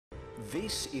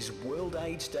This is World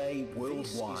AIDS Day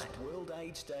Worldwide. World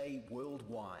AIDS Day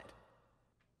Worldwide.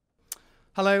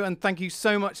 Hello, and thank you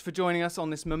so much for joining us on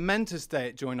this momentous day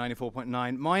at Joy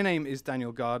 94.9. My name is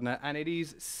Daniel Gardner, and it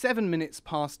is 7 minutes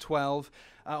past 12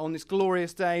 on this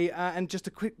glorious day. And just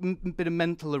a quick bit of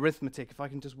mental arithmetic, if I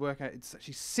can just work out, it's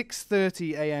actually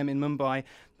 6:30 a.m. in Mumbai,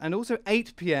 and also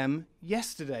 8 p.m.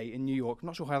 yesterday in New York. I'm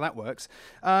not sure how that works.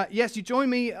 Yes, you join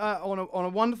me on a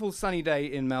wonderful sunny day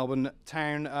in Melbourne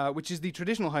town, which is the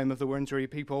traditional home of the Wurundjeri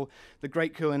people, the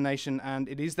Great Kulin Nation, and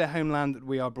it is their homeland that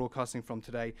we are broadcasting from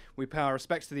today. We pay our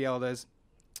respects to the elders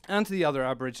and to the other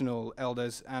Aboriginal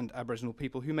elders and Aboriginal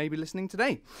people who may be listening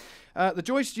today. The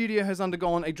Joy studio has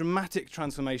undergone a dramatic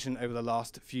transformation over the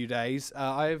last few days.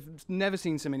 I've never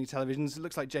seen so many televisions. It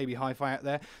looks like JB Hi-Fi out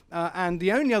there. And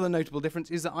the only other notable difference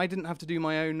is that I didn't have to do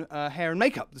my own hair and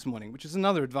makeup this morning, which is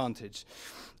another advantage.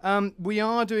 We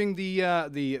are doing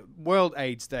the World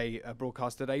AIDS Day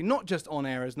broadcast today, not just on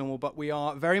air as normal, but we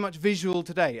are very much visual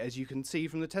today, as you can see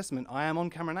from the testament. I am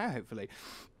on camera now, hopefully.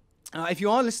 If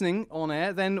you are listening on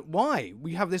air, then why?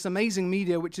 We have this amazing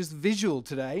media which is visual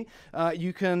today.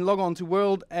 You can log on to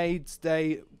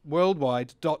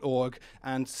worldaidsdayworldwide.org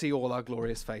and see all our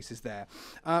glorious faces there.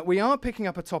 We are picking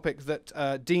up a topic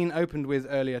that Dean opened with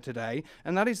earlier today,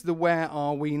 and that is the where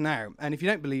are we now? And if you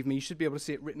don't believe me, you should be able to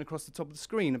see it written across the top of the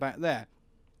screen about there.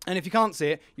 And if you can't see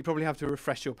it, you probably have to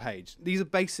refresh your page. These are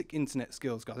basic internet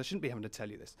skills, guys. I shouldn't be having to tell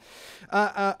you this.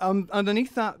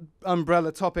 Underneath that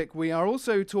umbrella topic, we are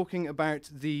also talking about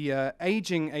the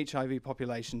ageing HIV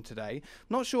population today.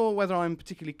 Not sure whether I'm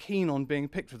particularly keen on being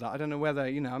picked for that. I don't know whether,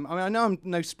 I know I'm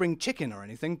no spring chicken or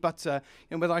anything, but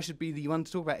whether I should be the one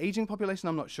to talk about ageing population,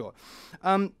 I'm not sure.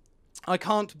 I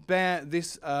can't bear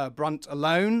this brunt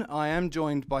alone. I am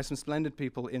joined by some splendid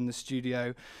people in the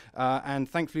studio, and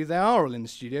thankfully they are all in the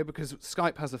studio because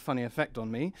Skype has a funny effect on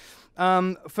me.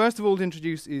 First of all to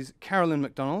introduce is Karalyn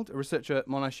McDonald, a researcher at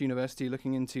Monash University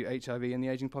looking into HIV in the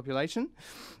ageing population.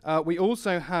 We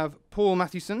also have Paul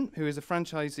Mathewson, who is a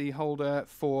franchisee holder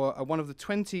for one of the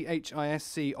 20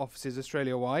 HISC offices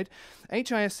Australia-wide.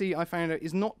 HISC, I found out,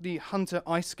 is not the Hunter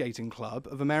Ice Skating Club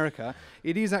of America.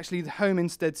 It is actually the Home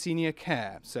Instead Senior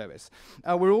Care Service.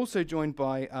 We're also joined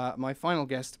by my final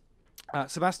guest,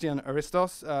 Sebastian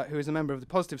Aristos, who is a member of the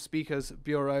Positive Speakers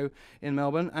Bureau in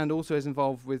Melbourne and also is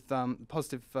involved with the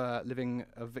Positive Living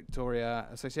of Victoria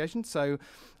Association. So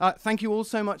thank you all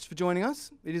so much for joining us.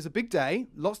 It is a big day,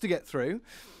 lots to get through.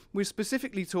 We're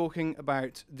specifically talking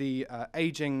about the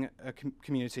ageing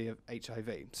community of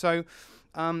HIV. So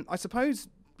I suppose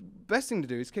the best thing to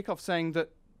do is kick off saying that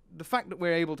the fact that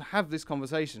we're able to have this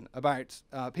conversation about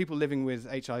people living with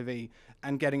HIV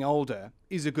and getting older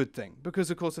is a good thing. Because,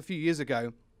 of course, a few years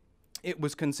ago, it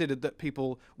was considered that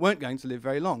people weren't going to live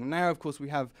very long. Now, of course, we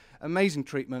have amazing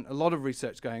treatment, a lot of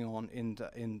research going on in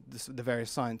the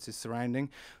various sciences surrounding.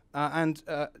 And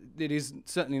it is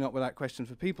certainly not without question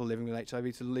for people living with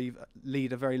HIV to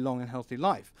lead a very long and healthy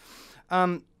life.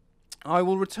 I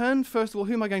will return, first of all,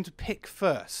 who am I going to pick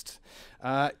first?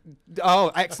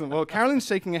 Oh, excellent. Well, Carolyn's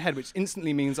shaking her head, which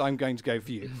instantly means I'm going to go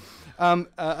for you.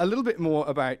 A little bit more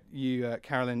about you,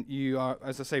 Karalyn. You are,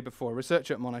 as I say before, a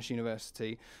researcher at Monash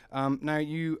University. Now,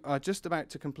 you are just about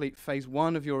to complete phase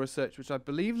 1 of your research, which I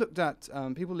believe looked at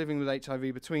people living with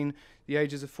HIV between the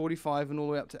ages of 45 and all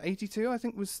the way up to 82, I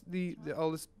think was the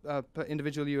oldest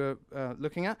individual you were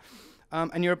looking at.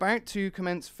 And you're about to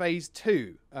commence phase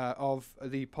 2 of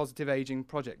the Positive Aging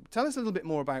project. Tell us a little bit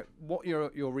more about what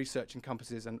your research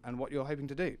encompasses and what you're hoping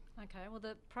to do. Okay, well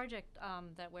the project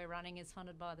that we're running is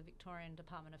funded by the Victorian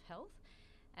Department of Health,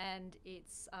 and it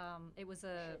was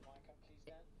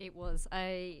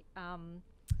a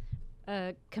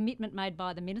commitment made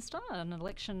by the minister, an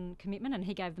election commitment, and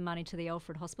he gave the money to the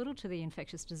Alfred Hospital, to the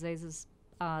Infectious Diseases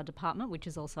Department, which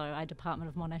is also a department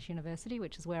of Monash University,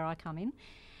 which is where I come in.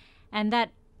 And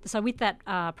so with that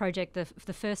project,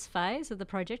 the first phase of the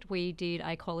project, we did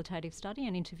a qualitative study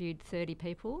and interviewed 30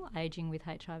 people ageing with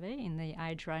HIV in the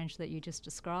age range that you just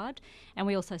described. And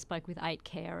we also spoke with 8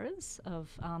 carers of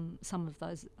some of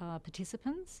those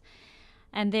participants.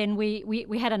 And then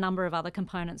we had a number of other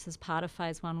components as part of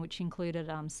phase 1, which included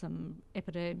some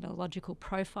epidemiological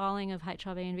profiling of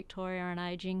HIV in Victoria and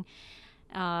ageing,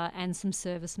 and some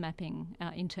service mapping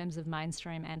in terms of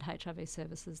mainstream and HIV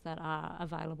services that are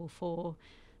available for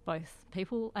both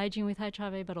people ageing with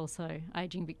HIV but also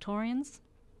ageing Victorians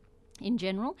in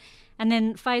general. And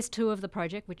then phase 2 of the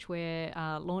project, which we're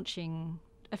launching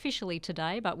officially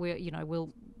today, but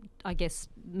I guess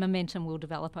momentum will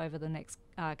develop over the next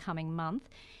coming month,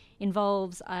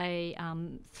 involves a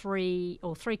three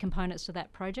components to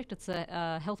that project. It's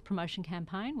a health promotion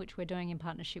campaign, which we're doing in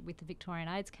partnership with the Victorian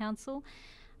AIDS Council,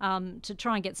 to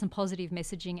try and get some positive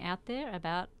messaging out there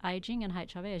about ageing and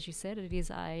HIV. As you said, it is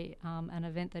an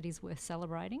event that is worth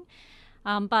celebrating.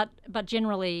 But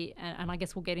generally, and I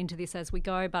guess we'll get into this as we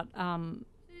go, but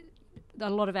a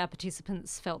lot of our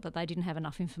participants felt that they didn't have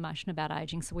enough information about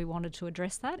ageing, so we wanted to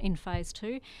address that in phase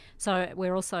 2. So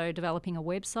we're also developing a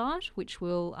website which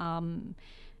will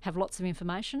have lots of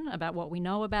information about what we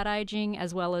know about ageing,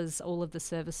 as well as all of the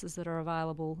services that are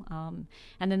available.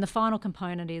 And then the final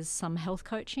component is some health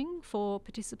coaching for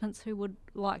participants who would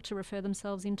like to refer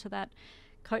themselves into that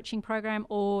coaching program,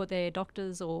 or their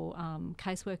doctors or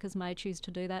caseworkers may choose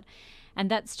to do that. And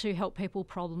that's to help people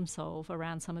problem solve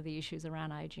around some of the issues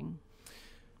around ageing.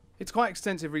 It's quite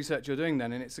extensive research you're doing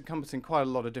then, and it's encompassing quite a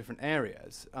lot of different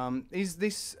areas.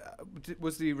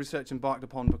 Was the research embarked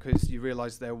upon because you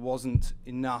realised there wasn't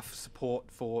enough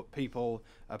support for people,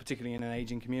 particularly in an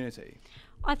ageing community?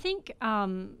 I think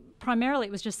primarily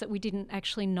it was just that we didn't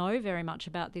actually know very much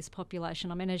about this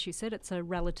population. I mean, as you said, it's a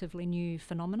relatively new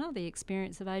phenomena, the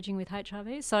experience of ageing with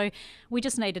HIV. So we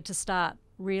just needed to start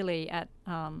really at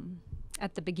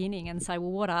the beginning and say,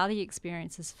 well, what are the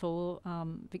experiences for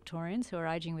Victorians who are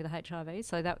ageing with HIV?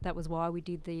 So that was why we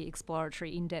did the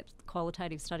exploratory, in-depth,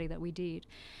 qualitative study that we did.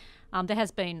 There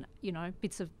has been,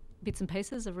 bits and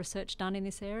pieces of research done in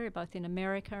this area, both in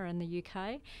America and the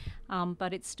UK,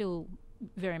 but it's still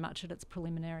very much at its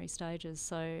preliminary stages.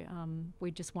 So we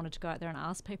just wanted to go out there and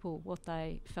ask people what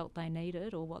they felt they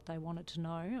needed or what they wanted to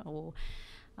know, or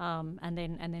and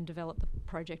then develop the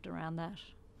project around that.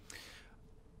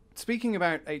 Speaking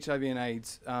about HIV and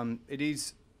AIDS,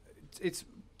 it's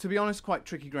to be honest quite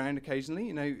tricky ground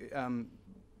occasionally.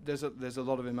 There's a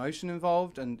lot of emotion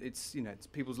involved, and it's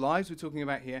people's lives we're talking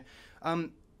about here.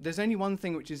 There's only one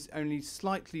thing which is only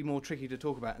slightly more tricky to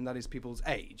talk about, and that is people's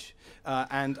age.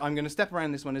 And I'm going to step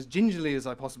around this one as gingerly as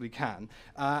I possibly can.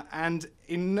 And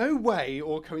in no way,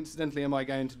 or coincidentally, am I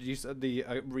going to introduce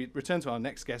return to our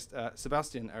next guest,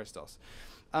 Sebastian Aristos.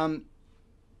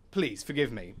 Please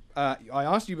forgive me. I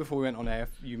asked you before we went on air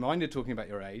if you minded talking about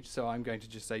your age, so I'm going to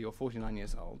just say you're 49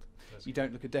 years old. You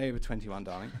don't look a day over 21,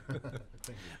 darling.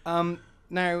 Thank you.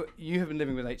 Now, you have been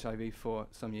living with HIV for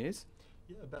some years.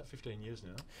 Yeah, about 15 years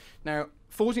now. Now,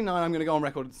 49, I'm going to go on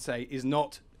record and say, is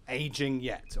not aging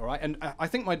yet, all right? And I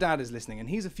think my dad is listening, and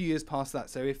he's a few years past that.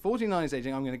 So if 49 is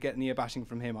aging, I'm going to get ear bashing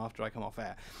from him after I come off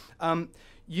air.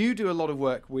 You do a lot of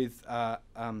work with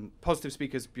Positive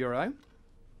Speakers Bureau.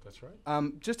 That's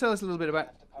right. Just tell us a little bit about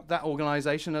that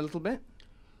organisation a little bit.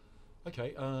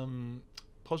 Okay.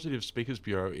 Positive Speakers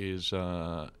Bureau is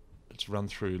it's run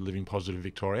through Living Positive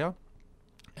Victoria,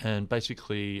 and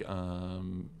basically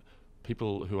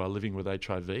people who are living with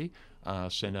HIV are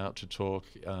sent out to talk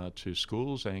to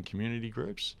schools and community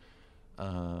groups,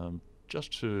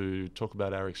 just to talk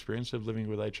about our experience of living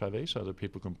with HIV, so that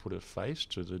people can put a face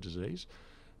to the disease.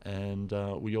 And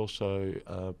we also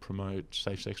promote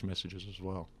safe sex messages as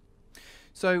well.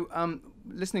 So,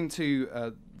 listening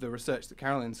to the research that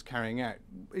Karalyn's carrying out,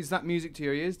 is that music to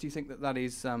your ears? Do you think that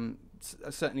is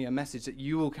certainly a message that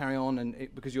you will carry on, and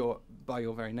because you're, by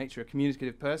your very nature, a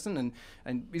communicative person,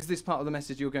 and is this part of the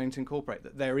message you're going to incorporate,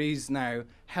 that there is now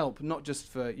help, not just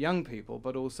for young people,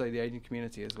 but also the ageing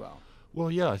community as well? Well,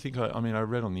 yeah, I think, I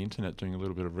read on the internet doing a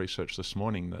little bit of research this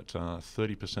morning that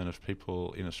 30% of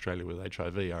people in Australia with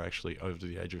HIV are actually over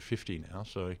the age of 50 now,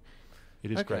 so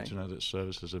it is great to know that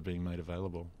services are being made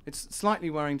available. It's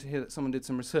slightly worrying to hear that someone did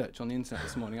some research on the internet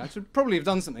this morning. I should probably have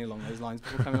done something along those lines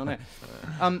before coming on air.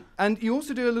 And you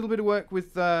also do a little bit of work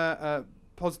with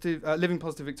Living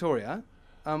Positive Victoria.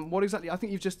 What exactly? I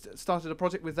think you've just started a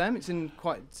project with them. It's in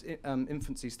quite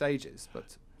infancy stages,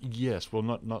 but... Yes, well,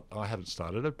 not I haven't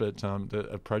started it, but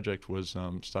a project was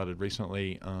started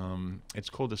recently. It's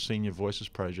called the Senior Voices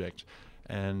Project,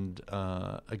 and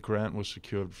a grant was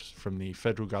secured from the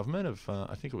federal government of,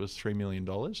 I think it was $3 million.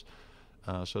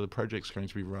 So the project's going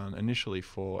to be run initially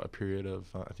for a period of,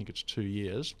 I think it's 2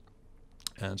 years,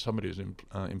 and somebody is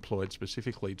employed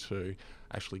specifically to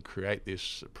actually create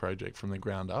this project from the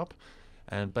ground up.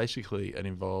 And basically it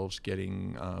involves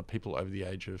getting people over the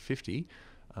age of 50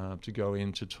 to go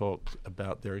in to talk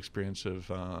about their experience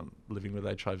of living with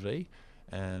HIV,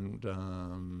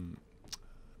 and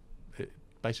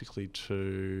basically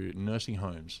to nursing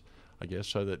homes, I guess,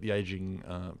 so that the ageing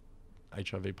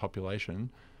HIV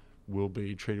population will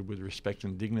be treated with respect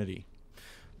and dignity.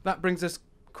 That brings us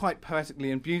quite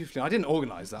poetically and beautifully. I didn't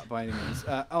organise that by any means.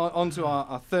 On to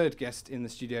our third guest in the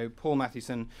studio, Paul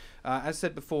Mathewson. As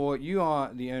said before, you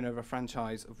are the owner of a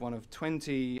franchise of one of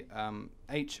 20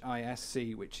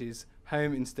 HISC, which is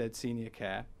Home Instead Senior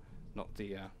Care, not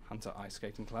the Hunter Ice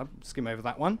Skating Club. Skim over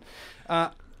that one.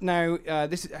 Now,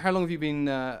 how long have you been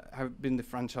the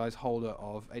franchise holder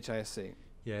of HISC?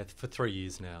 Yeah, for 3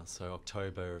 years now. So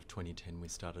October of 2010 we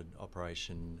started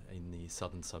operation in the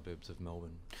southern suburbs of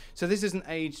Melbourne. So this is an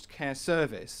aged care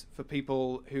service for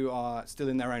people who are still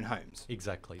in their own homes?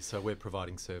 Exactly. So we're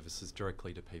providing services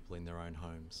directly to people in their own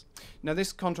homes. Now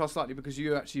this contrasts slightly because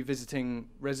you're actually visiting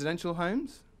residential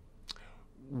homes?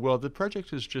 Well, the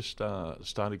project has just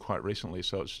started quite recently,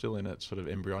 so it's still in its sort of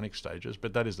embryonic stages,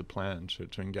 but that is the plan,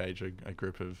 to engage a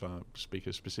group of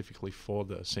speakers specifically for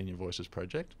the Senior Voices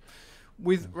project.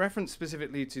 With reference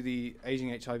specifically to the ageing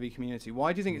HIV community,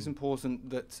 why do you think it's important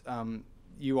that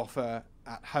you offer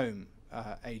at-home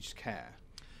aged care?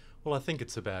 Well, I think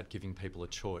it's about giving people a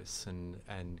choice,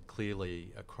 and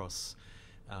clearly across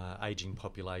ageing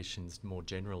populations more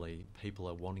generally, people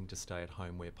are wanting to stay at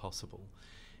home where possible,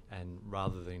 and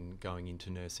rather than going into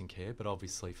nursing care. But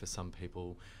obviously for some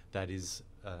people that is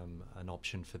an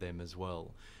option for them as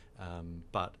well.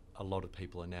 But a lot of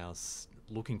people are now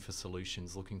looking for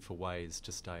solutions, looking for ways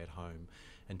to stay at home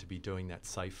and to be doing that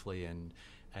safely, and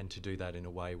to do that in a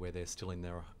way where they're still in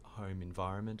their home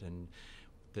environment. And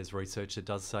there's research that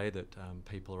does say that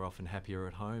people are often happier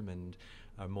at home and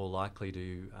are more likely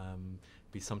to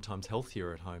be sometimes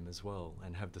healthier at home as well,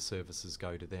 and have the services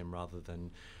go to them rather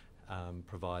than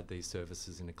provide these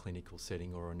services in a clinical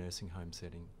setting or a nursing home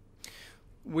setting.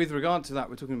 With regard to that,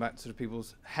 we're talking about sort of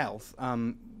people's health,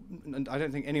 and I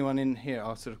don't think anyone in here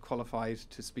are sort of qualified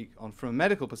to speak on from a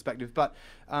medical perspective, but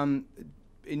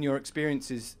in your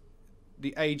experiences,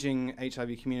 the ageing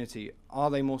HIV community, are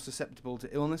they more susceptible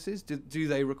to illnesses? Do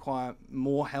they require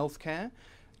more health care?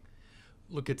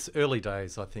 Look, it's early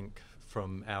days, I think,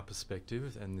 from our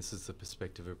perspective, and this is the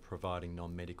perspective of providing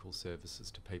non-medical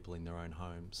services to people in their own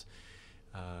homes.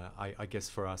 I guess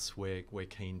for us, we're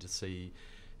keen to see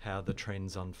how the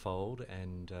trends unfold,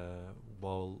 and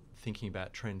while thinking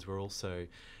about trends, we're also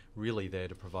really there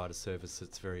to provide a service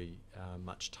that's very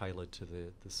much tailored to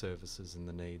the services and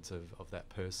the needs of that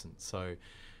person. So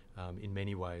in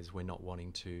many ways we're not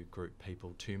wanting to group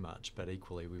people too much, but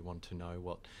equally we want to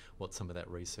know what some of that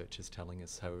research is telling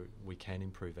us, how we can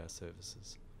improve our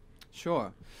services.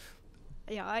 Sure.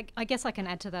 Yeah, I guess I can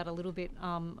add to that a little bit.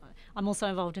 I'm also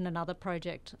involved in another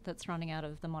project that's running out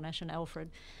of the Monash and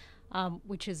Alfred,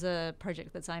 which is a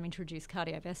project that's aiming to reduce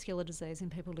cardiovascular disease in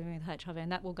people living with HIV,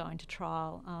 and that will go into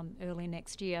trial early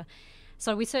next year.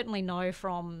 So we certainly know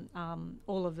from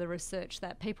all of the research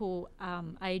that people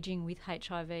ageing with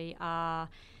HIV are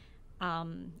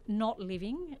not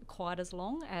living quite as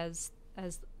long as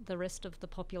the rest of the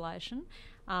population,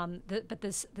 but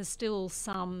there's still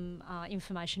some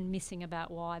information missing about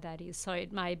why that is. So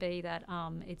it may be that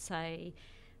it's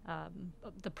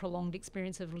the prolonged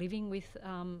experience of living with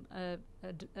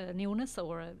an illness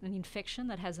or an infection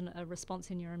that has a response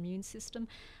in your immune system.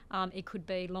 It could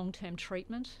be long-term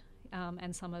treatment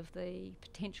and some of the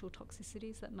potential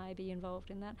toxicities that may be involved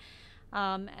in that.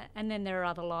 And then there are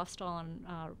other lifestyle and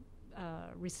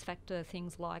risk factor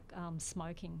things like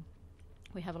smoking.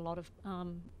 We have a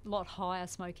lot higher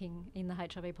smoking in the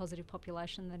HIV-positive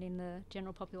population than in the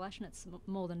general population. It's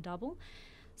more than double.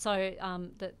 So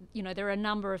there are a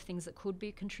number of things that could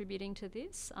be contributing to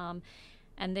this.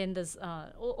 And then there's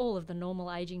all of the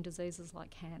normal ageing diseases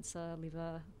like cancer,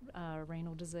 liver,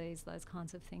 renal disease, those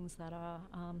kinds of things that are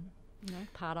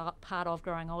part of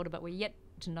growing older, but we're yet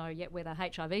to know whether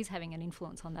HIV is having an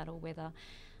influence on that or whether...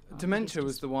 Dementia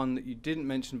was the one that you didn't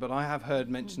mention, but I have heard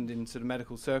mentioned in sort of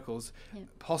medical circles,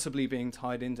 possibly being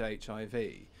tied into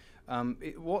HIV.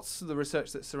 What's the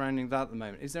research that's surrounding that at the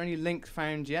moment? Is there any link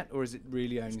found yet, or is it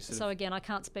really only sort of... So again, I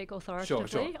can't speak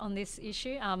authoritatively Sure. on this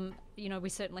issue. We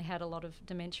certainly had a lot of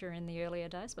dementia in the earlier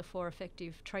days before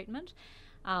effective treatment.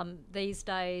 These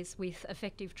days, with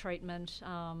effective treatment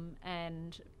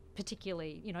and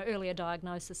particularly, earlier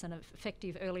diagnosis and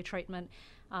effective early treatment,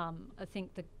 I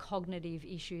think the cognitive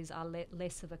issues are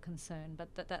less of a concern.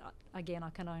 But that again,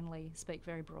 I can only speak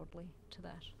very broadly to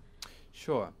that.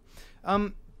 Sure.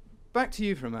 Back to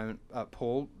you for a moment,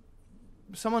 Paul.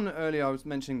 Someone earlier, I was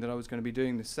mentioning that I was going to be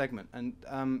doing this segment, and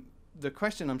the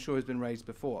question I'm sure has been raised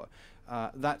before,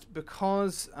 that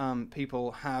because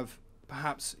people have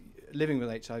perhaps living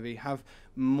with HIV have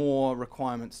more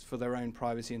requirements for their own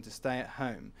privacy and to stay at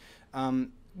home.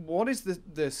 What is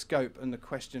the scope and the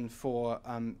question for,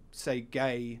 say,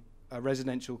 gay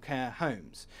residential care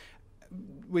homes?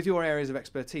 with your areas of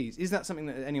expertise, is that something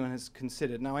that anyone has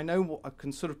considered? Now, I know I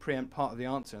can sort of preempt part of the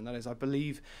answer, and that is I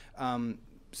believe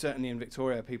certainly in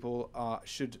Victoria people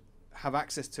should have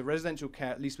access to residential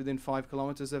care at least within 5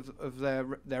 kilometres of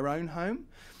their own home.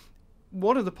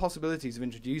 What are the possibilities of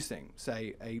introducing,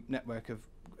 say, a network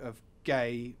of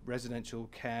gay residential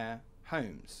care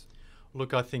homes?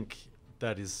 Look, I think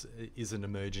that is an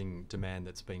emerging demand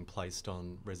that's being placed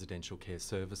on residential care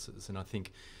services, and I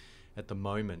think at the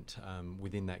moment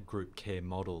within that group care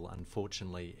model,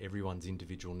 unfortunately, everyone's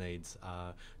individual needs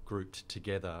are grouped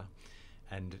together,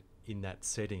 and in that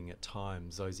setting at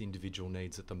times, those individual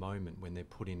needs at the moment, when they're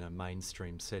put in a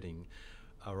mainstream setting,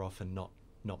 are often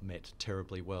not met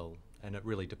terribly well. And it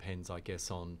really depends, I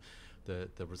guess, on the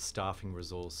staffing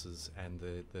resources and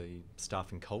the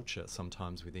staffing culture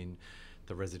sometimes within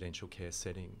the residential care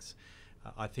settings.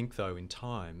 I think, though, in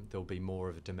time, there'll be more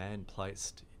of a demand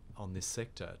placed on this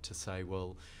sector to say,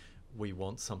 well, we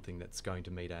want something that's going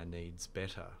to meet our needs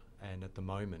better. And at the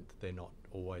moment, they're not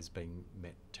always being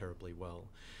met terribly well.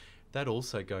 That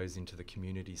also goes into the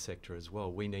community sector as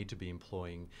well. We need to be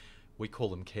employing, we call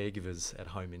them caregivers at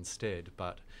home instead,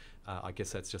 but I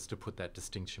guess that's just to put that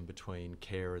distinction between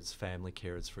carers, family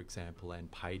carers, for example, and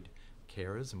paid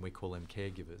carers, and we call them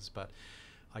caregivers. But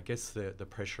I guess the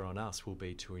pressure on us will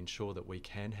be to ensure that we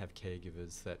can have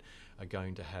caregivers that are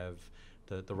going to have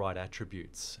the right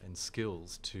attributes and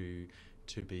skills to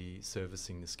be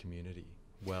servicing this community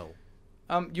well.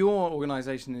 Your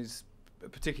organisation is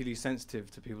particularly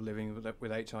sensitive to people living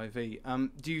with HIV.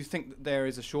 Do you think that there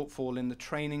is a shortfall in the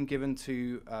training given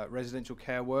to residential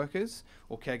care workers,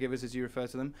 or caregivers as you refer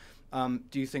to them?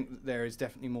 Do you think that there is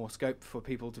definitely more scope for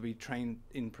people to be trained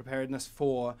in preparedness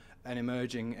for an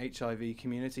emerging HIV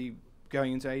community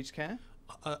going into aged care?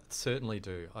 I certainly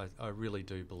do. I really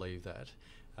do believe that.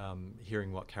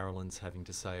 Hearing what Karalyn's having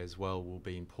to say as well will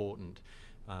be important.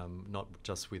 Not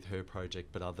just with her project,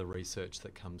 but other research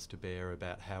that comes to bear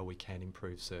about how we can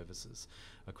improve services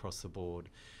across the board.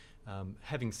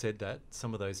 Having said that,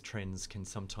 some of those trends can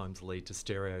sometimes lead to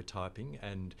stereotyping,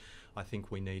 and I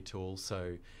think we need to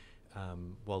also,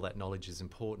 while that knowledge is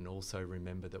important, also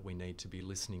remember that we need to be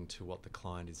listening to what the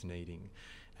client is needing,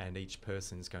 and each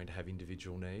person is going to have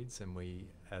individual needs, and we,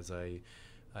 as a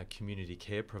community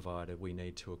care provider, we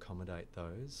need to accommodate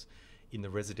those. In the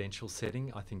residential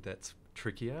setting, I think that's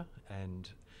trickier, and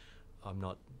I'm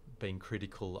not being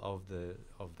critical of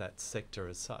that sector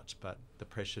as such, but the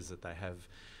pressures that they have,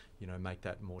 make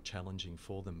that more challenging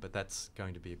for them. But that's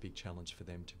going to be a big challenge for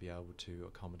them to be able to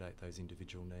accommodate those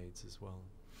individual needs as well.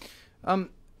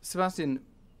 Sebastian,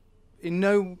 in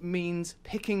no means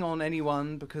picking on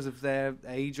anyone because of their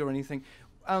age or anything.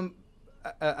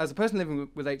 As a person living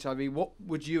with HIV, what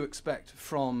would you expect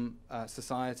from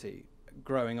society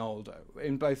growing older,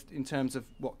 in terms of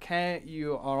what care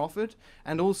you are offered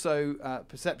and also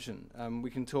perception? We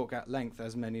can talk at length,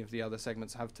 as many of the other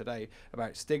segments have today,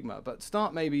 about stigma, but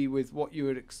start maybe with what you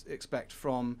would expect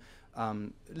from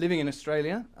living in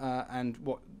Australia and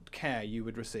what care you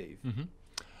would receive. Mm-hmm.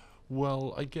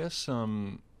 Well, I guess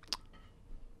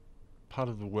part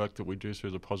of the work that we do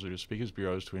through the Positive Speakers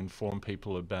Bureau is to inform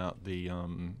people about the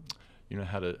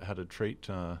how to treat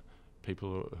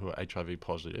people who are HIV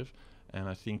positive. And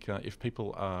I think if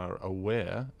people are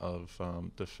aware of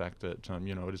the fact that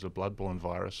it is a bloodborne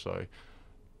virus, so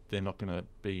they're not going to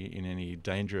be in any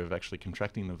danger of actually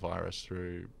contracting the virus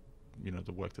through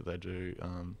the work that they do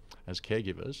as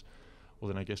caregivers, well,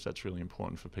 then I guess that's really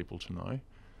important for people to know.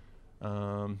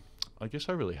 I guess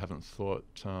I really haven't thought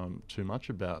too much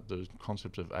about the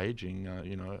concept of aging.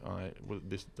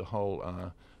 The whole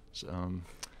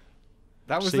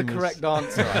that was the correct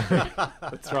answer.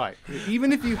 That's right.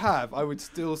 Even if you have, I would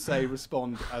still say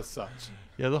respond as such.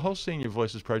 Yeah, the whole Senior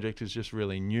Voices project is just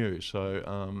really new.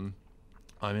 So,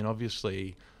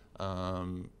 obviously,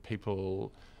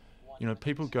 people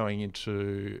going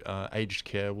into aged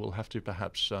care will have to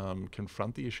perhaps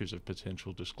confront the issues of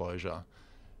potential disclosure.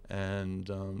 And,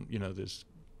 there's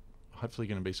hopefully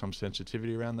going to be some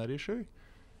sensitivity around that issue.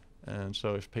 And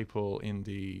so if people in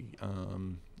the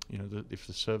if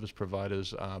the service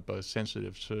providers are both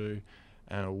sensitive to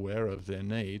and aware of their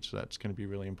needs, that's going to be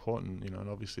really important, and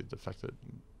obviously the fact that,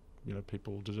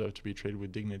 people deserve to be treated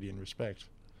with dignity and respect.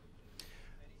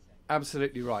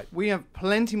 Absolutely right. We have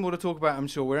plenty more to talk about, I'm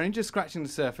sure. We're only just scratching the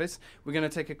surface. We're going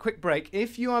to take a quick break.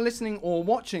 If you are listening or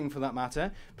watching for that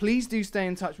matter, please do stay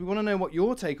in touch. We want to know what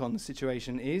your take on the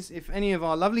situation is. If any of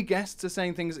our lovely guests are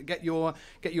saying things that get your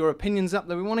opinions up,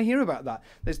 then we want to hear about that.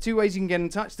 There's two ways you can get in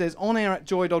touch. There's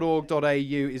onair@joy.org.au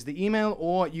is the email,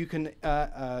 or you can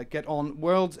get on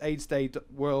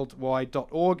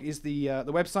worldsaidsdayworldwide.org is the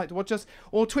website to watch us,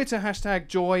 or Twitter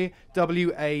 #JoyWAD.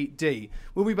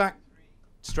 We'll be back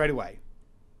straight away.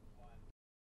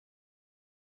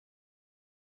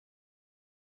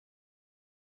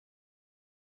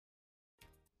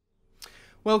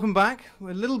 Welcome back.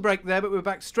 We're a little break there, but we're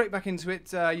back straight back into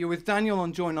it. You're with Daniel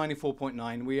on Joy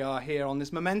 94.9. We are here on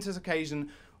this momentous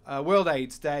occasion, World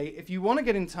AIDS Day. If you want to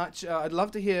get in touch, I'd love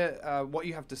to hear what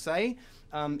you have to say.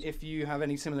 If you have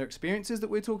any similar experiences that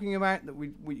we're talking about that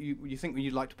you think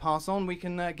you'd like to pass on, we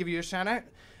can give you a shout out.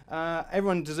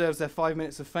 Everyone deserves their 5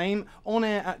 minutes of fame.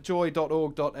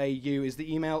 onair@joy.org.au is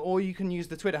the email, or you can use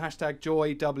the Twitter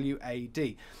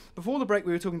 #JoyWAD. Before the break,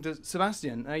 we were talking to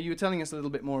Sebastian. You were telling us a little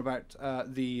bit more about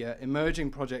the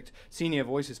emerging project Senior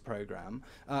Voices program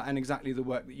and exactly the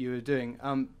work that you were doing.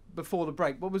 Before the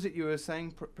break, what was it you were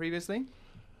saying previously?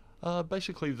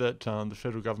 Basically that the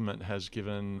federal government has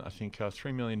given, I think,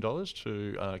 $3 million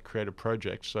to create a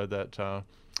project so that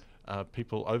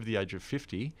people over the age of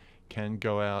 50 can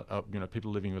go out,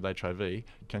 people living with HIV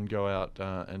can go out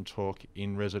and talk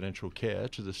in residential care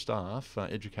to the staff,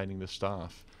 educating the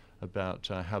staff about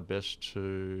how best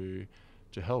to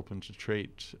help and to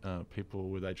treat people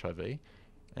with HIV,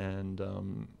 and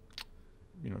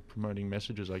promoting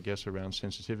messages, I guess, around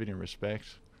sensitivity and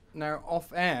respect. Now,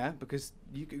 off air, because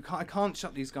I can't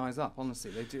shut these guys up,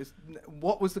 honestly.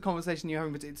 What was the conversation you're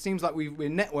having? It seems like we're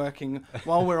networking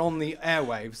while we're on the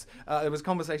airwaves. There was a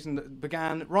conversation that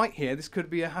began right here. This could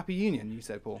be a happy union, you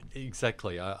said, Paul.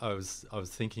 Exactly. I was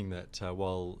thinking that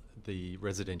while the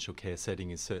residential care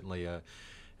setting is certainly a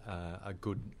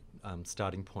good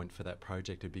starting point for that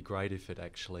project, it'd be great if it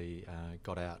actually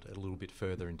got out a little bit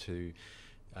further into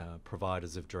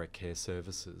providers of direct care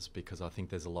services, because I think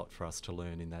there's a lot for us to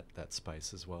learn in that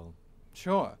space as well.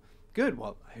 Sure. Good.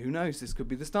 Well, who knows? This could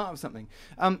be the start of something.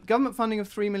 Government funding of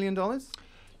 $3 million?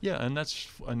 Yeah, and that's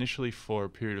initially for a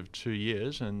period of 2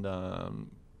 years, and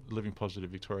Living Positive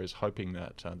Victoria is hoping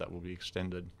that that will be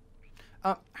extended.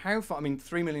 How far? I mean,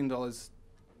 $3 million,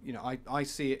 I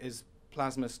see it as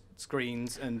plasma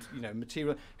screens and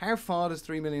material. How far does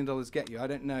 $3 million get you? I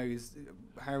don't know.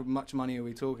 How much money are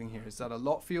we talking here? Is that a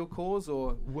lot for your cause,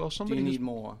 or do you need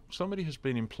more? Somebody has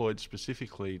been employed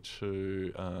specifically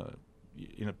to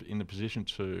in the position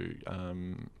to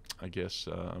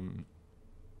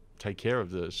take care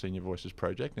of the Senior Voices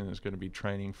project, and there's going to be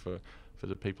training for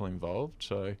the people involved.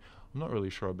 So I'm not really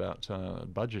sure about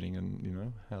budgeting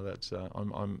and how that's.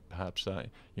 I'm perhaps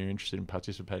you're interested in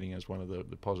participating as one of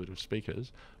the positive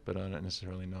speakers, but I don't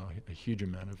necessarily know a huge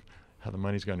amount of how the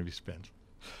money's going to be spent.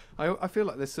 I feel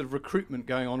like there's sort of recruitment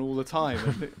going on all the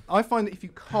time. I find that if you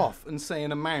cough and say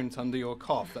an amount under your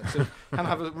cough, that sort of can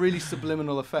have a really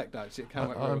subliminal effect, actually.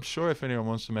 I'm sure if anyone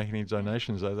wants to make any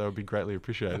donations, though, that would be greatly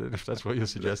appreciated, if that's what you're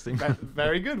suggesting.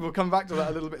 Very good. We'll come back to that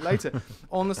a little bit later.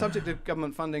 On the subject of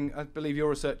government funding, I believe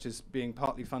your research is being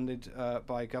partly funded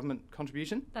by government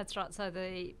contribution? That's right. So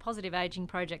the Positive Ageing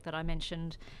project that I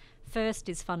mentioned first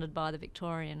is funded by the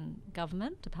Victorian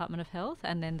Government, Department of Health,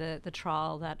 and then the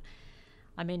trial that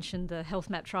I mentioned, the Health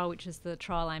Map trial, which is the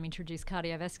trial aiming to reduce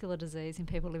cardiovascular disease in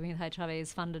people living with HIV,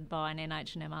 is funded by an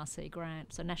NH and MRC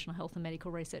grant, so National Health and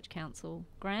Medical Research Council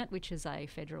grant, which is a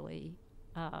federally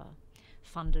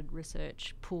funded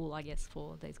research pool, I guess,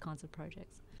 for these kinds of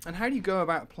projects. And how do you go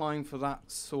about applying for that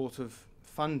sort of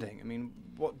funding? I mean,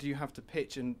 what do you have to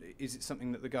pitch, and is it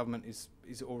something that the government is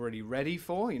already ready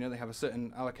for? They have a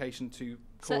certain allocation to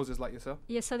causes like yourself?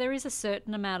 Yeah, so there is a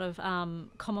certain amount of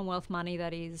Commonwealth money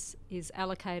that is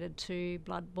allocated to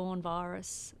blood-borne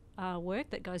virus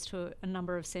work that goes to a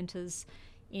number of centres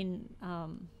in,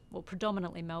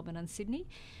 predominantly Melbourne and Sydney,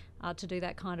 to do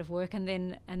that kind of work. And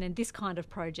then this kind of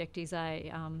project is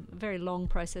a very long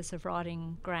process of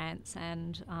writing grants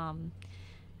and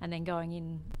then going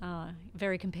in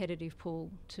very competitive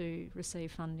pool to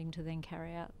receive funding to then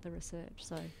carry out the research.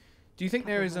 So, do you think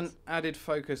there is an added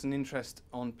focus and interest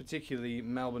on particularly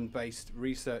Melbourne-based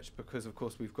research because, of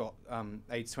course, we've got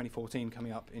AIDS 2014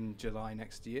 coming up in July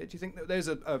next year? Do you think that there's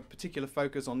a particular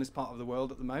focus on this part of the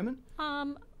world at the moment?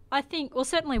 I think, well,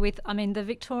 certainly with, the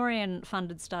Victorian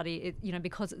funded study,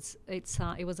 because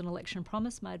it was an election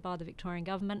promise made by the Victorian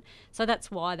government, so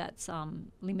that's why that's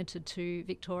limited to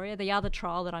Victoria. The other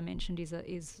trial that I mentioned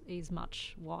is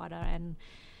much wider, and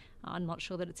I'm not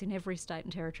sure that it's in every state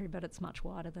and territory, but it's much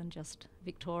wider than just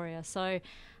Victoria. So,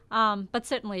 but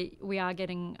certainly we are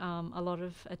getting a lot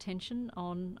of attention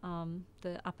on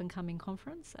the up and coming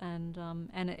conference, and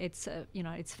it's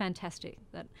it's fantastic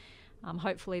that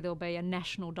hopefully there'll be a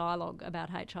national dialogue about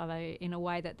HIV in a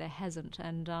way that there hasn't,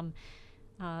 and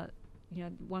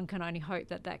one can only hope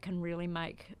that that can really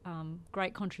make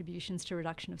great contributions to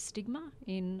reduction of stigma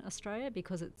in Australia,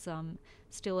 because it's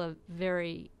still a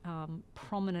very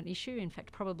prominent issue. In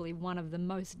fact, probably one of the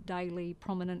most daily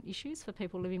prominent issues for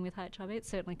people living with HIV. It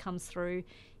certainly comes through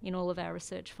in all of our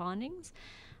research findings,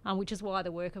 which is why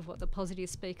the work of what the Positive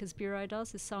Speakers Bureau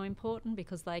does is so important,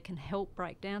 because they can help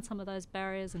break down some of those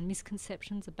barriers and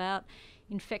misconceptions about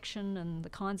infection and the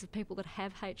kinds of people that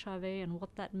have HIV and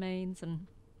what that means. And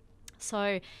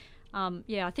so,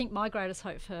 I think my greatest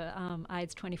hope for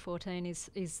AIDS 2014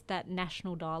 is that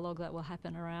national dialogue that will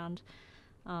happen around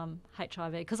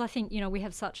HIV, because I think, we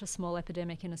have such a small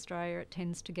epidemic in Australia, it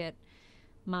tends to get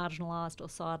marginalised or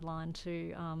sidelined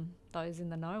to those in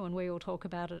the know, and we all talk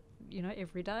about it,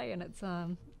 every day, and it's,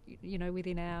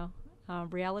 within our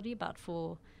reality, but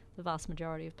for the vast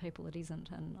majority of people it isn't,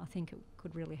 and I think it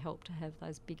could really help to have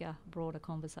those bigger, broader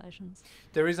conversations.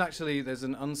 There's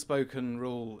an unspoken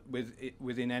rule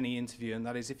within any interview, and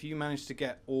that is if you manage to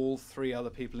get all three other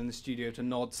people in the studio to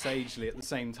nod sagely at the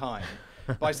same time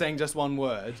by saying just one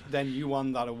word, then you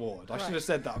won that award. I should have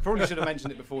said that. I probably should have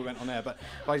mentioned it before we went on air, but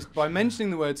by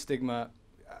mentioning the word stigma,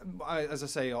 as I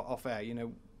say off air,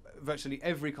 virtually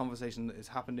every conversation that has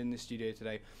happened in this studio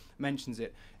today mentions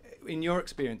it. In your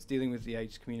experience dealing with the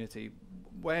AIDS community,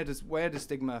 where does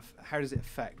stigma, how does it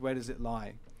affect, where does it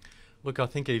lie? Look, I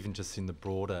think even just in the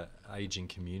broader ageing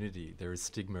community, there is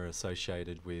stigma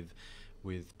associated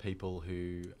with people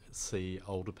who see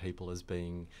older people as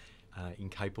being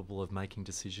incapable of making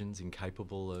decisions,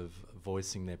 incapable of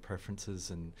voicing their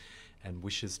preferences and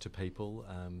wishes to people.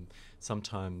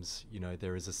 Sometimes,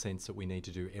 there is a sense that we need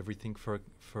to do everything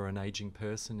for an ageing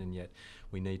person, and yet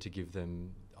we need to give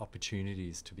them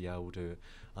opportunities to be able to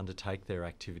undertake their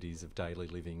activities of daily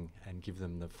living and give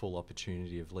them the full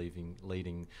opportunity of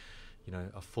leading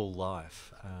a full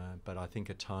life. But I think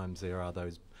at times there are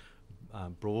those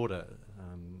broader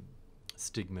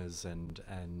stigmas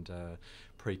and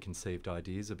preconceived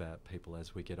ideas about people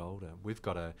as we get older. We've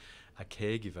got a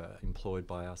caregiver employed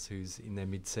by us who's in their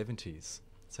mid-70s,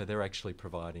 so they're actually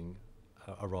providing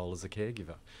a role as a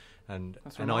caregiver. And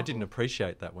I didn't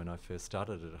appreciate that when I first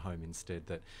started at home instead,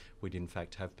 that we'd in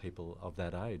fact have people of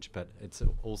that age. But it's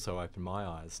also opened my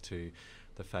eyes to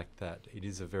the fact that it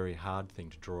is a very hard thing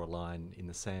to draw a line in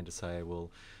the sand to say,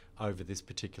 well, over this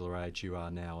particular age you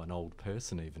are now an old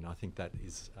person even. I think that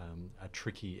is a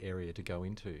tricky area to go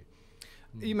into.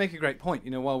 You make a great point.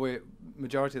 While we're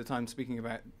majority of the time speaking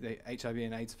about the HIV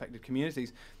and AIDS affected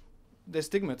communities, there's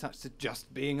stigma attached to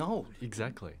just being old.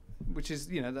 Exactly. Which is,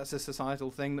 that's a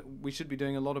societal thing that we should be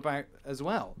doing a lot about as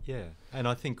well. Yeah, and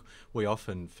I think we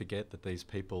often forget that these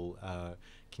people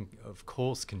can, of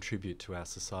course, contribute to our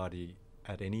society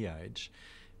at any age,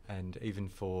 and even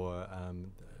for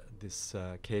this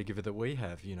caregiver that we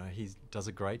have, he does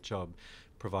a great job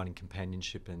providing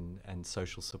companionship and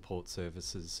social support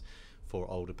services for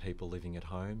older people living at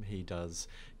home. He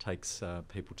takes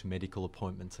people to medical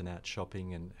appointments and out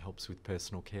shopping and helps with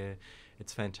personal care.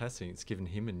 It's fantastic. It's given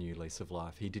him a new lease of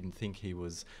life. He didn't think he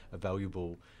was a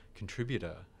valuable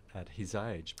contributor at his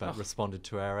age, but responded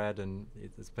to our ad, and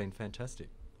it's been fantastic.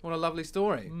 What a lovely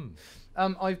story.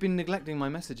 I've been neglecting my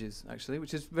messages, actually,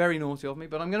 which is very naughty of me,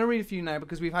 but I'm going to read a few now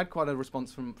because we've had quite a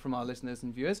response from our listeners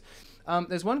and viewers.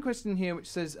 There's one question here which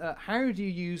says, how do you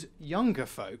use younger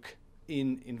folk,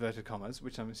 in inverted commas,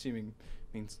 which I'm assuming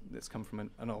means it's come from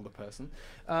an older person,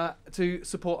 to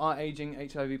support our ageing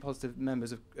HIV-positive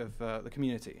members of the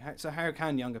community? How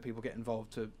can younger people get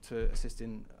involved to assist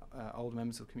in older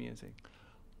members of the community?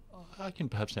 I can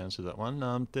perhaps answer that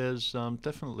one. There's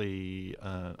definitely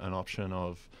an option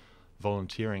of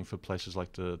volunteering for places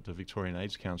like the Victorian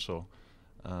AIDS Council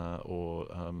or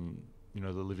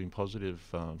the Living Positive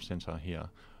Centre here.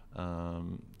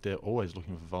 They're always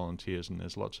looking for volunteers, and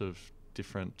there's lots of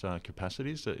different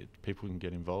capacities that people can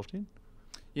get involved in.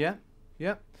 Yeah.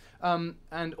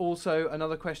 And also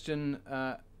another question,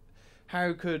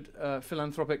 how could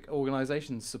philanthropic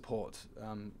organisations support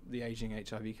the ageing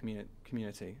HIV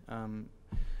community?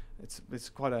 It's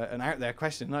quite an out there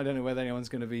question. I don't know whether anyone's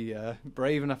going to be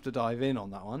brave enough to dive in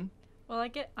on that one. Well,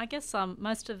 I guess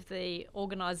most of the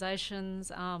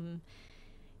organisations,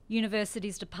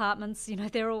 universities, departments,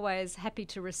 they're always happy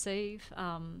to receive,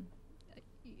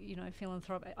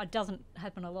 philanthropic. It doesn't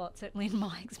happen a lot, certainly in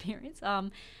my experience,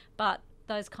 but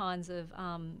those kinds of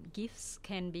gifts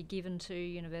can be given to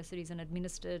universities and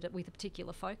administered with a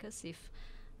particular focus if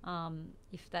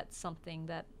that's something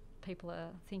that people are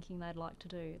thinking they'd like to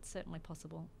do. It's certainly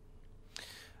possible.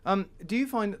 Do you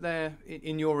find that there,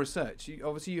 in your research,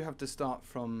 obviously you have to start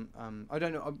from, I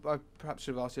don't know, I perhaps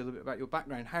should have asked you a little bit about your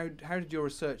background. How did your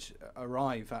research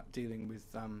arrive at dealing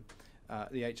with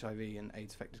the HIV and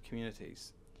AIDS affected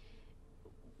communities?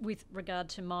 With regard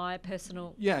to my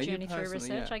personal journey journey through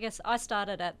research, yeah. I guess I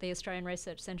started at the Australian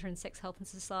Research Centre in Sex, Health and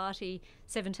Society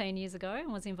 17 years ago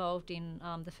and was involved in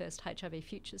the first HIV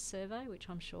Futures survey, which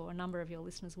I'm sure a number of your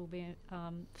listeners will be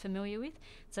familiar with.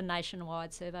 It's a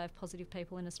nationwide survey of positive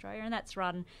people in Australia, and that's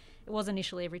run, it was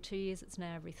initially every 2 years, it's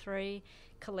now every 3,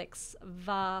 collects a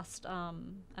vast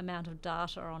amount of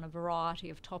data on a variety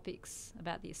of topics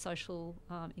about the social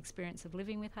experience of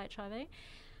living with HIV.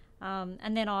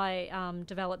 And then I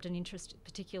developed an interest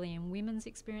particularly in women's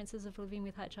experiences of living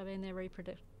with HIV and their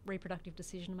reproductive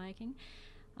decision making.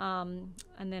 And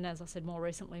then, as I said, more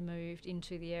recently moved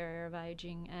into the area of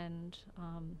ageing and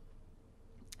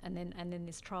then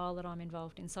this trial that I'm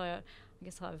involved in. So I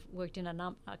guess I've worked in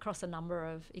across a number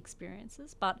of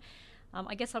experiences. But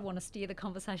I guess I want to steer the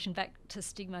conversation back to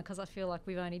stigma because I feel like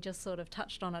we've only just sort of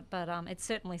touched on it. But it's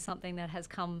certainly something that has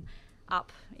come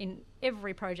up in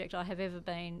every project I have ever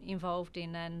been involved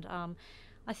in, and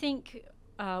I think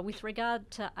with regard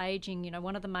to ageing,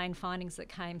 one of the main findings that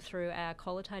came through our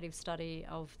qualitative study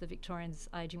of the Victorians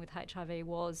ageing with HIV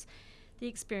was the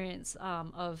experience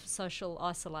of social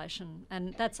isolation,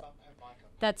 and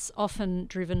that's often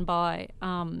driven by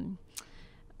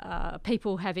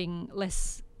people having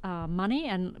less money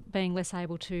and being less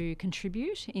able to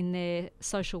contribute in their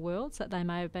social worlds that they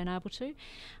may have been able to.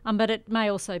 But it may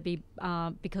also be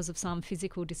because of some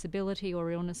physical disability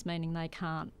or illness, meaning they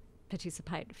can't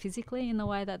participate physically in the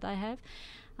way that they have.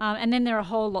 And then there are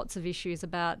whole lots of issues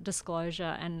about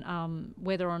disclosure and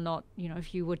whether or not,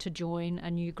 if you were to join a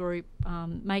new group,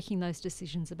 making those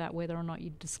decisions about whether or not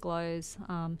you disclose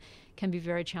can be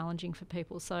very challenging for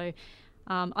people. So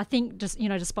I think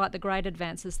despite the great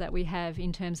advances that we have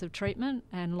in terms of treatment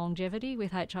and longevity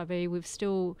with HIV, there's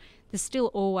still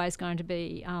always going to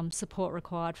be support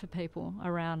required for people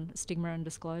around stigma and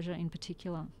disclosure in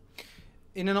particular.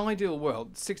 In an ideal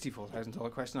world,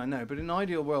 $64,000 question, I know, but in an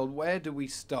ideal world, where do we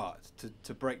start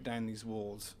to break down these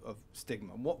walls of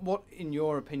stigma? What, in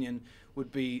your opinion, would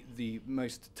be the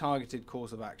most targeted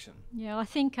course of action? Yeah, I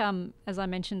think, as I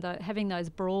mentioned, having those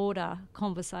broader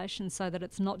conversations so that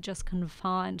it's not just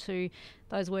confined to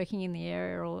those working in the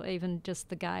area or even just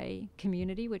the gay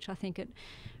community, which I think it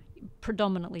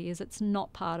predominantly is. It's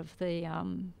not part of the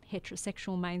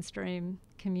heterosexual mainstream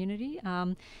community.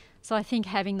 So I think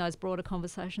having those broader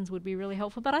conversations would be really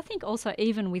helpful. But I think also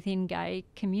even within gay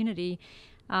community,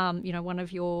 one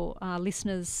of your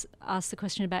listeners asked the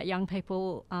question about young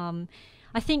people.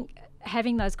 I think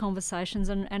having those conversations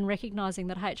and recognising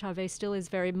that HIV still is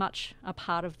very much a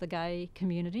part of the gay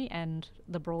community and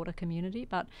the broader community,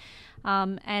 but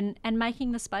and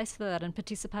making the space for that and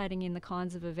participating in the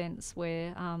kinds of events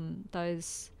where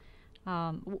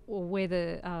or where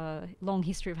the long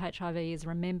history of HIV is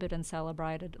remembered and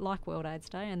celebrated, like World AIDS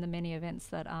Day and the many events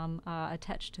that are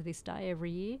attached to this day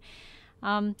every year.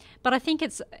 But I think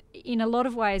it's, in a lot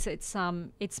of ways,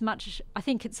 I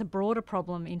think it's a broader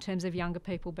problem in terms of younger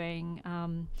people being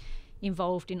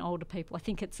involved in older people. I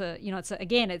think it's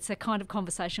a kind of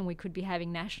conversation we could be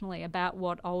having nationally about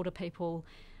what older people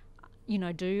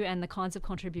do and the kinds of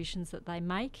contributions that they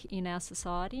make in our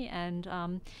society,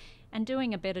 and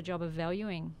doing a better job of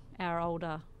valuing our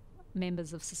older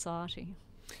members of society.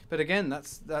 But again,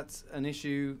 that's an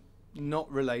issue not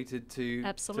related to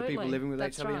people living with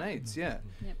HIV and AIDS. Yeah.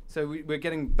 Yep. So we're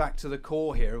getting back to the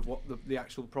core here of what the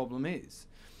actual problem is.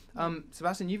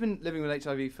 Sebastian, you've been living with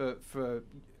HIV for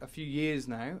a few years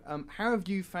now. How have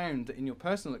you found that in your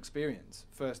personal experience,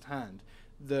 firsthand,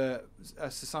 the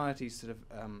society's sort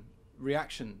of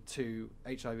reaction to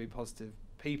HIV-positive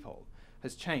people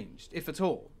has changed, if at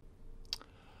all?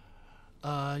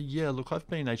 Look, I've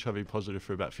been HIV positive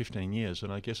for about 15 years,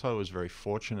 and I guess I was very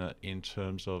fortunate in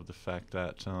terms of the fact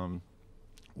that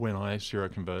when I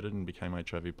seroconverted and became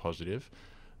HIV positive,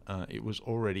 it was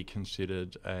already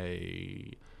considered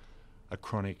a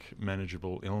chronic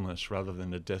manageable illness rather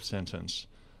than a death sentence.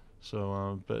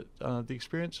 So, but the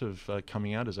experience of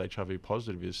coming out as HIV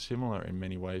positive is similar in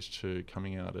many ways to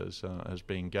coming out as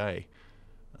being gay.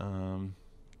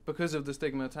 Because of the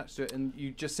stigma attached to it, and you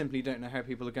just simply don't know how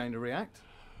people are going to react?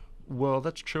 Well,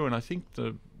 that's true, and I think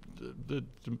the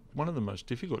one of the most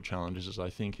difficult challenges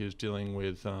is dealing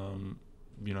with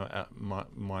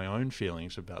my own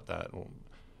feelings about that, or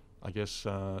I guess,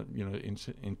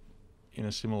 in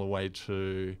a similar way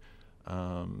to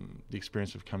the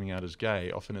experience of coming out as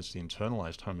gay, often it's the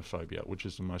internalized homophobia, which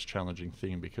is the most challenging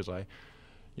thing, because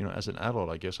as an adult,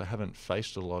 I guess I haven't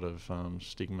faced a lot of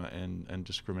stigma and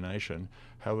discrimination.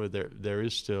 However, there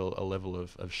is still a level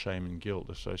of shame and guilt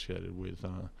associated with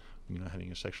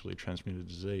having a sexually transmitted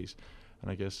disease. And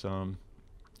I guess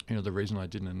the reason I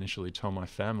didn't initially tell my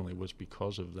family was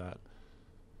because of that.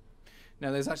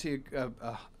 Now, there's actually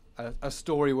a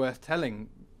story worth telling.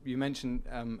 You mentioned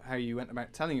how you went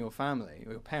about telling your family,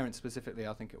 or your parents specifically,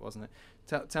 I think it wasn't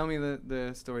it. Tell me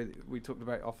the story that we talked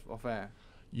about off air.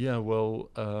 Yeah, well,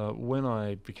 when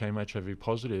I became HIV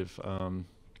positive,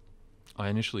 I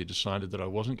initially decided that I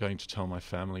wasn't going to tell my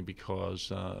family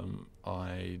because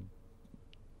I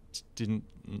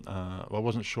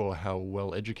wasn't sure how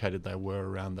well educated they were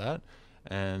around that,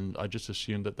 and I just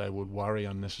assumed that they would worry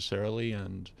unnecessarily.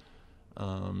 And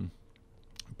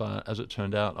but as it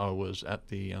turned out, I was at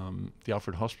the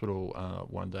Alfred Hospital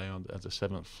one day at the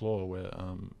 7th floor where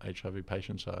HIV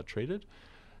patients are treated.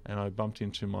 And I bumped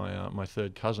into my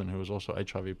third cousin, who was also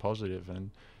HIV positive, and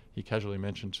he casually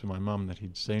mentioned to my mum that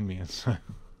he'd seen me. And so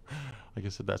I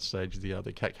guess at that stage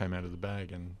the cat came out of the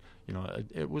bag, and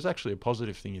it was actually a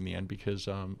positive thing in the end, because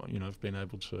I've been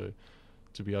able to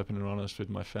be open and honest with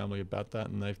my family about that,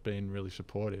 and they've been really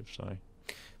supportive. So,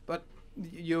 but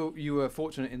you were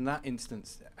fortunate in that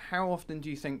instance. How often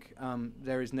do you think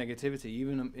there is negativity,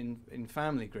 even in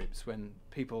family groups, when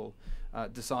people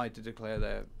decide to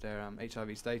declare their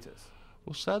HIV status?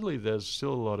 Well, sadly, there's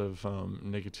still a lot of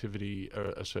negativity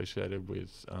associated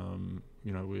with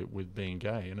with being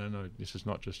gay. And I know this is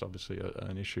not just obviously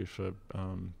an issue for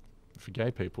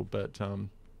gay people, but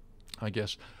I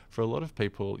guess for a lot of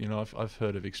people, I've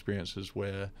heard of experiences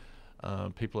where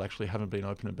people actually haven't been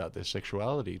open about their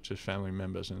sexuality to family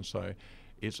members, and so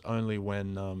it's only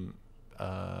when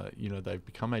they've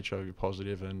become HIV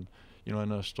positive. And I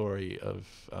know a story of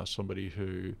somebody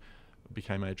who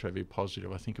became HIV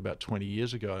positive, I think about 20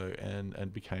 years ago,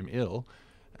 and became ill,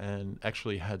 and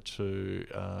actually had to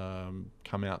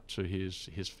come out to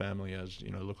his family as,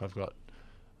 look, I've got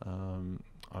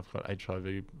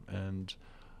HIV, and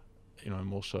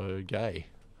I'm also gay.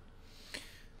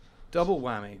 Double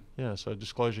whammy. Yeah, so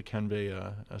disclosure can be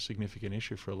a significant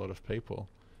issue for a lot of people.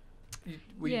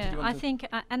 I think,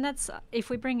 and that's if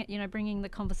we bringing the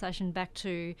conversation back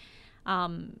to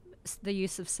the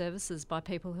use of services by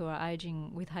people who are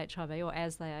ageing with HIV, or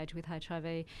as they age with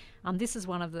HIV. This is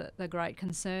one of the great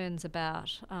concerns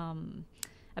about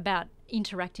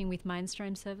interacting with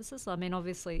mainstream services. I mean,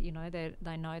 obviously,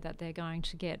 they know that they're going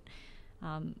to get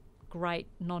great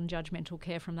non-judgmental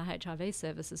care from the HIV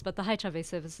services, but the HIV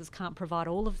services can't provide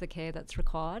all of the care that's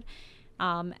required.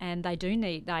 And may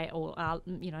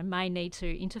need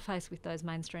to interface with those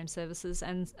mainstream services,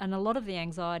 and a lot of the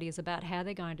anxiety is about how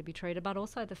they're going to be treated, but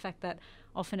also the fact that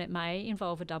often it may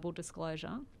involve a double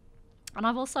disclosure. And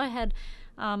I've also had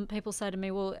people say to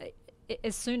me, well,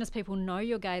 as soon as people know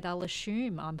you're gay, they'll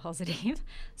assume I'm positive.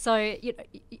 So,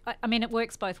 I mean, it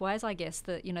works both ways, I guess.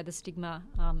 The stigma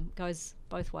goes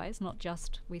both ways, not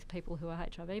just with people who are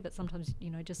HIV, but sometimes,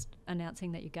 just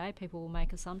announcing that you're gay, people will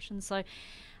make assumptions. So,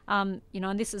 and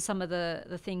this is some of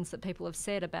the things that people have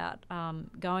said about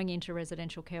going into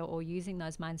residential care or using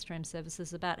those mainstream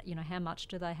services, about, how much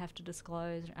do they have to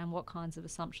disclose, and what kinds of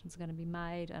assumptions are going to be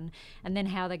made, and then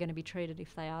how they're going to be treated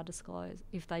if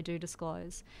they do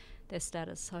disclose their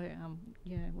status. So,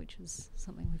 which is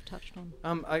something we've touched on.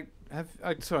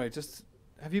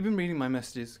 Have you been reading my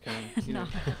messages, Karen? No.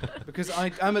 Because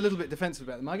I'm a little bit defensive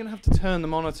about them. I'm going to have to turn the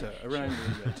monitor around a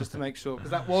little bit just to make sure, because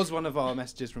that was one of our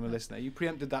messages from a listener. You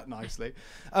preempted that nicely.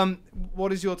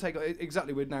 What is your take?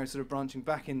 Exactly, we're now sort of branching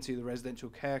back into the residential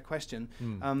care question.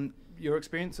 Your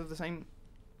experience of the same?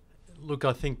 Look,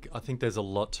 I think there's a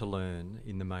lot to learn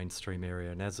in the mainstream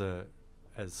area, and as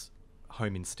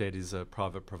Home Instead is a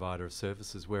private provider of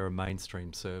services, we're a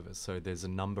mainstream service. So there's a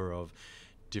number of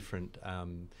different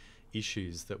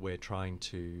issues that we're trying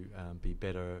to be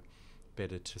better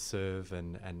to serve,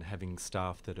 and having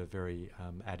staff that are very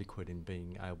adequate in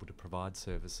being able to provide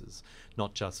services,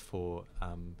 not just for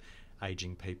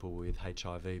ageing people with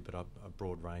HIV, but a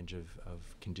broad range of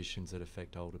conditions that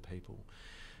affect older people.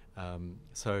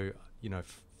 So,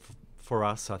 for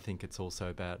us, I think it's also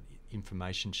about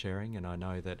information sharing, and I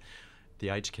know that the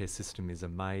aged care system is a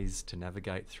maze to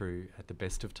navigate through at the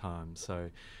best of times. So,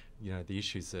 the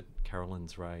issues that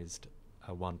Karalyn's raised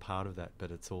are one part of that,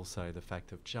 but it's also the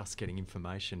fact of just getting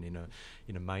information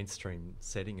in a mainstream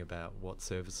setting about what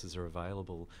services are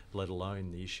available, let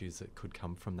alone the issues that could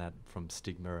come from that, from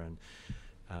stigma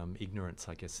ignorance,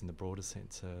 I guess, in the broader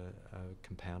sense, are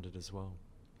compounded as well.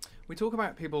 We talk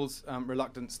about people's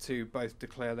reluctance to both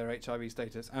declare their HIV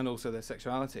status and also their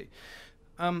sexuality.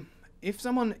 If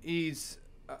someone is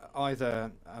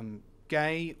either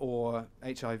gay or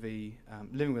HIV,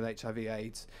 living with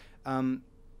HIV/AIDS, and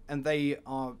they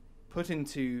are put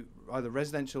into either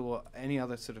residential or any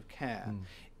other sort of care,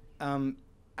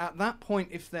 at that point,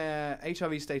 if their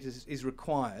HIV status is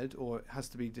required or has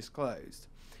to be disclosed,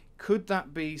 could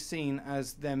that be seen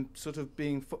as them sort of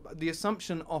being... the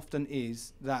assumption often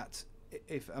is that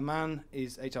if a man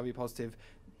is HIV positive,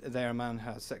 they're a man who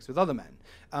has sex with other men.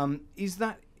 Is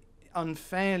that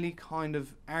unfairly kind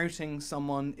of outing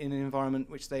someone in an environment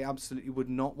which they absolutely would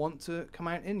not want to come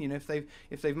out in? You know,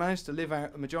 if they've managed to live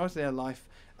out a majority of their life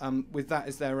with that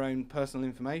as their own personal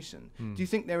information, do you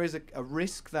think there is a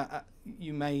risk that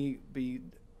you may be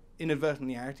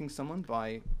inadvertently outing someone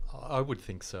by... I would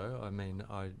think so. I mean,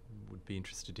 I would be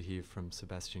interested to hear from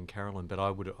Sebastian Karalyn, but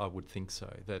I would think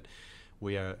so, that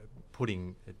we are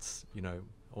putting, it's, you know,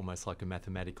 almost like a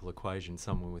mathematical equation,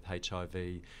 someone with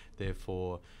HIV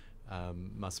therefore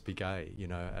must be gay, you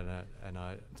know, and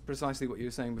I... It's precisely what you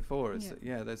were saying before, is that,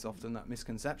 there's often that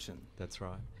misconception. That's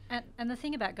right. And the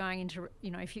thing about going into,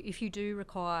 you know, if you do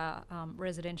require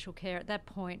residential care, at that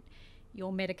point,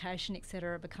 your medication,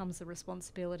 etc., becomes the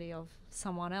responsibility of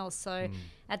someone else. So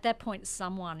at that point,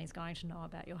 someone is going to know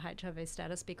about your HIV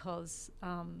status because,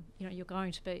 you know, you're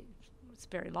going to be... it's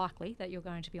very likely that you're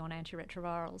going to be on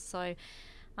antiretrovirals. So,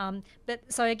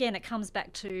 so again, it comes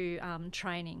back to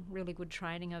training, really good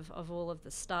training of all of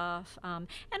the staff, and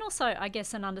also, I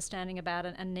guess, an understanding about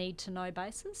a need-to-know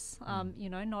basis. You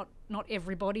know, not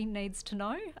everybody needs to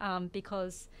know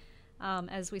because,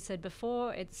 as we said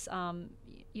before, it's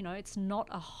you know, it's not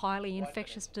a highly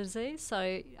infectious disease.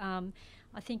 So.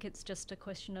 I think it's just a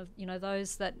question of, you know,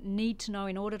 those that need to know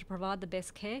in order to provide the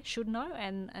best care should know,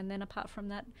 and then apart from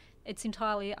that, it's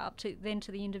entirely up to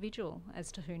the individual as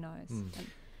to who knows.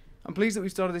 I'm pleased that we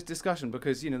started this discussion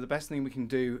because, you know, the best thing we can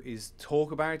do is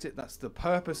talk about it. That's the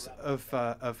purpose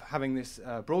of having this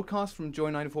broadcast from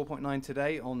Joy 94.9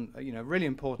 today on, you know, a really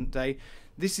important day.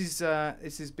 This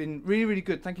has been really, really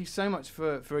good. Thank you so much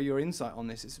for your insight on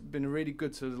this. It's been a really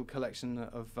good sort of little collection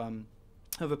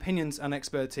of opinions and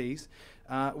expertise.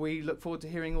 We look forward to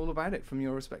hearing all about it from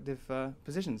your respective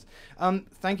positions.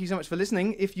 Thank you so much for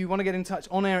listening. If you want to get in touch,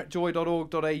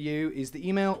 onair@joy.org.au is the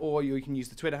email, or you can use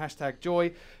the Twitter hashtag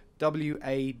Joy,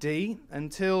 WAD.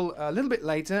 Until a little bit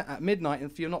later at midnight,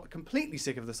 and if you're not completely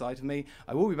sick of the sight of me,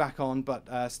 I will be back on, but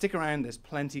stick around, there's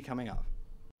plenty coming up.